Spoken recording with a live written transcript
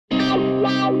Howdy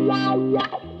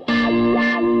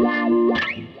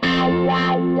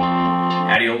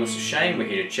all, this is Shane. We're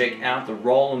here to check out the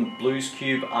Roland Blues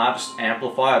Cube Artist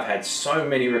Amplifier. I've had so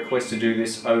many requests to do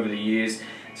this over the years,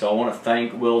 so I want to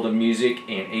thank World of Music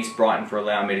in East Brighton for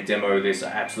allowing me to demo this. I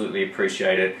absolutely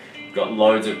appreciate it. We've got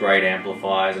loads of great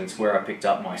amplifiers, and it's where I picked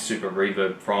up my super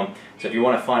reverb from. So if you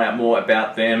want to find out more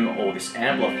about them or this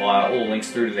amplifier, all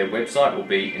links through to their website will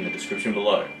be in the description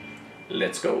below.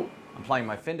 Let's go. I'm playing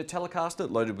my Fender Telecaster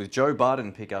loaded with Joe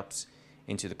Barton pickups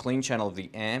into the clean channel of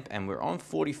the amp, and we're on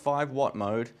 45 watt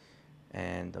mode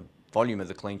and the volume of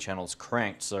the clean channel is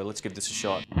cranked, so let's give this a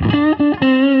shot.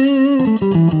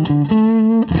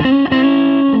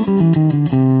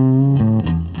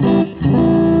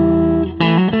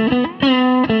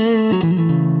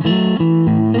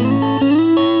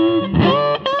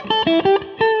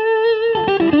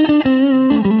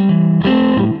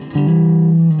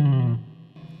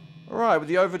 Alright, with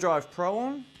the Overdrive Pro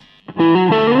on.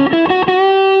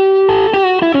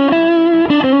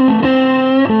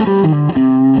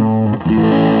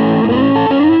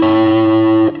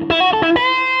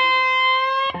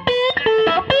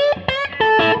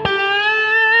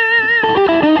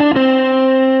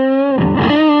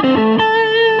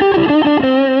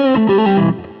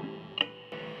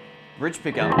 Bridge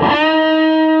pickup.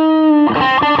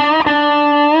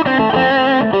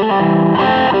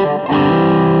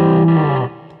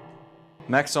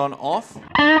 Max on off.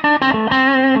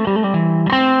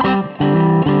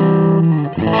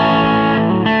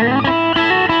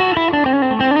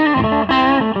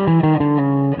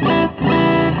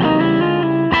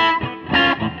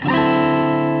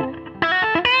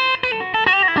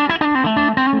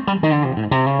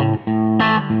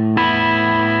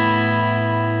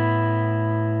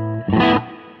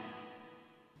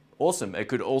 Awesome. It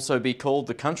could also be called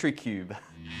the Country Cube.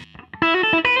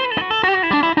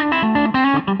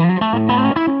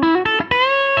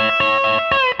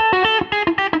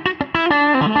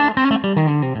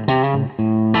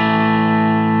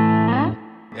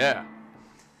 Yeah.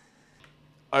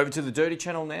 Over to the dirty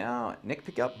channel now, neck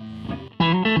pickup.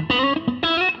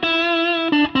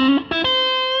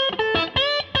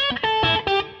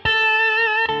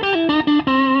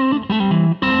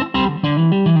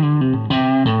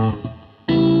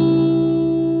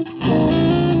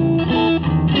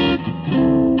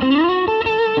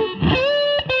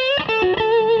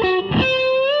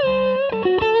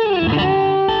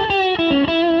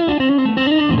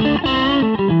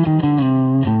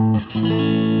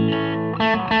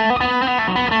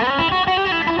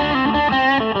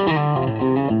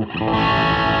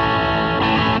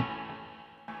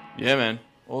 Yeah, man,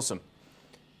 awesome.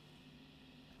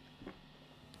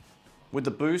 With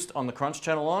the boost on the crunch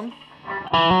channel on.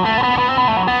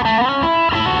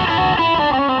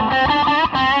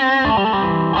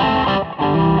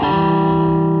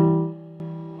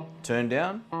 Turn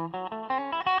down.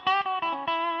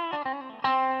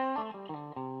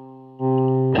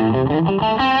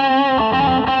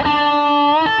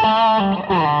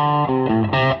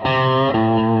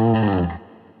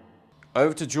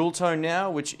 Over to dual tone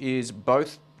now, which is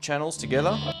both channels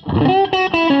together.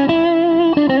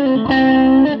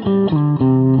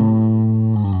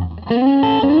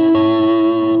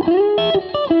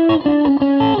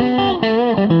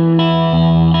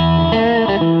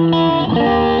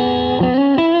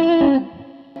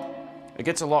 It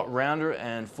gets a lot rounder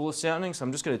and fuller sounding, so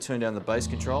I'm just going to turn down the bass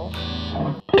control.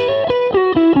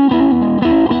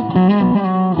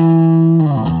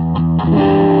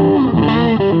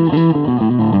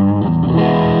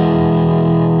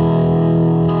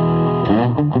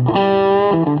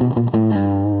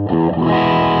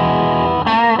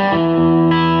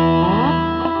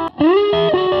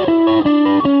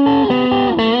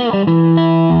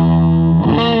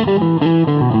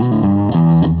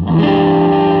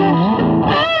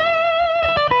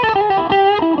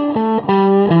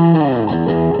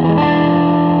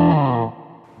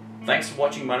 Thanks for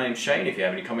watching. My name's Shane. If you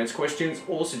have any comments, questions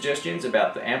or suggestions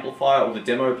about the amplifier or the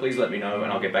demo, please let me know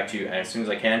and I'll get back to you as soon as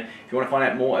I can. If you want to find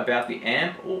out more about the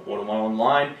amp or order one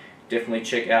online, definitely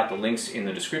check out the links in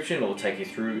the description. It will take you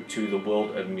through to the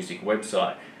World of Music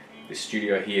website. This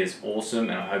studio here is awesome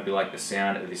and I hope you like the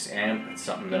sound of this amp. It's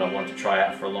something that I wanted to try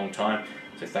out for a long time.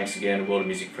 So thanks again, World of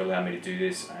Music, for allowing me to do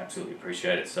this. I absolutely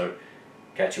appreciate it. So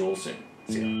catch you all soon.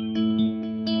 See ya.